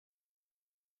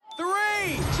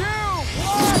3, 2,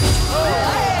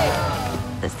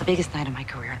 1. It's the biggest night of my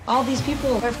career. All these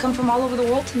people have come from all over the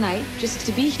world tonight just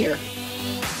to be here.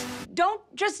 Don't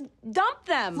just dump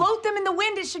them. Float them in the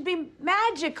wind. It should be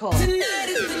magical.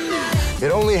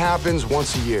 It only happens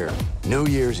once a year, New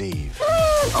Year's Eve.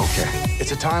 Okay.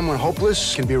 It's a time when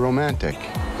hopeless can be romantic.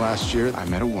 Last year, I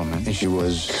met a woman, and she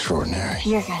was extraordinary.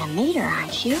 You're gonna meet her,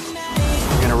 aren't you?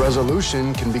 And a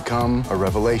resolution can become a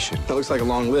revelation. That looks like a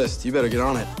long list. You better get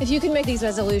on it. If you can make these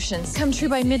resolutions come true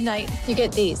by midnight, you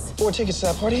get these. 4 tickets to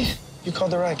that party? You called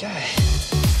the right guy.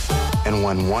 And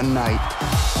when one night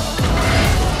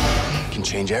can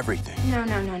change everything. No.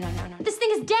 This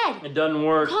thing is dead. It doesn't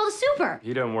work. Call the super.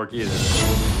 He doesn't work either.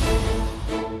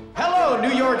 Hello,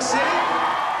 New York City.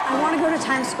 I want to go to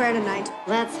Times Square tonight.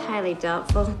 That's highly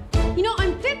doubtful. You know,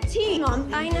 I'm 15, Mom.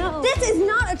 I know. This is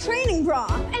not a training bra.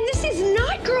 And this is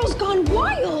not Girls Gone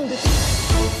Wild.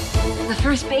 The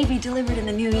first baby delivered in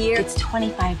the new year. It's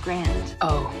 25 grand.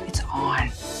 Oh, it's on.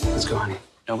 Let's go, honey.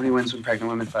 Nobody wins when pregnant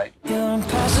women fight.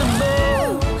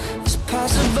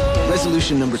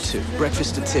 Resolution number 2,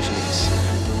 breakfast at Tiffany's.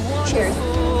 Cheers.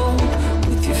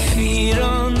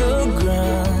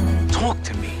 Talk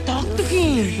to me. Talk the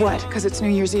game. What? Because it's New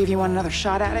Year's Eve, you want another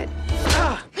shot at it?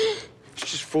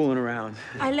 She's just fooling around.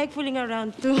 I like fooling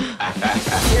around too.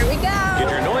 Here we go. Get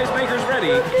your noisemakers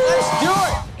ready. Let's do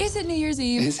it. Is it New Year's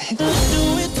Eve?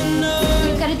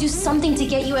 We've got to do something to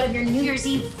get you out of your New Year's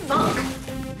Eve funk.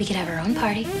 We could have our own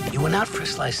party. You went out for a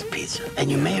slice of pizza,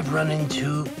 and you may have run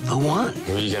into the one.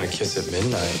 Who are you gonna kiss at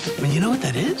midnight? I mean, you know what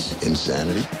that is?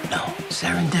 Insanity? No,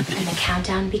 serendipity. The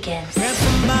countdown begins. Well,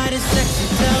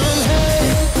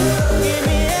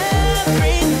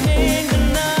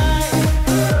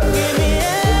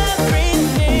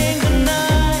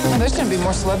 there's going to be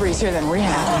more celebrities here than we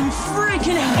have. I'm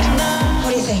freaking out.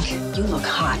 What do you think? You look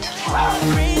hot.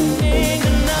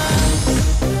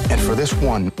 And for this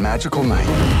one magical night,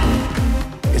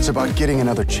 it's about getting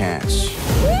another chance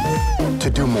to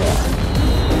do more,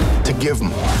 to give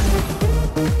more,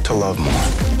 to love more.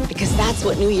 Because that's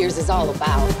what New Year's is all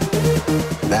about.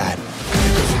 That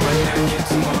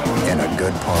and a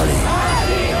good party.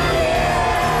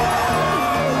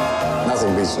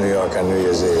 Nothing beats New York on New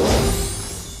Year's Eve.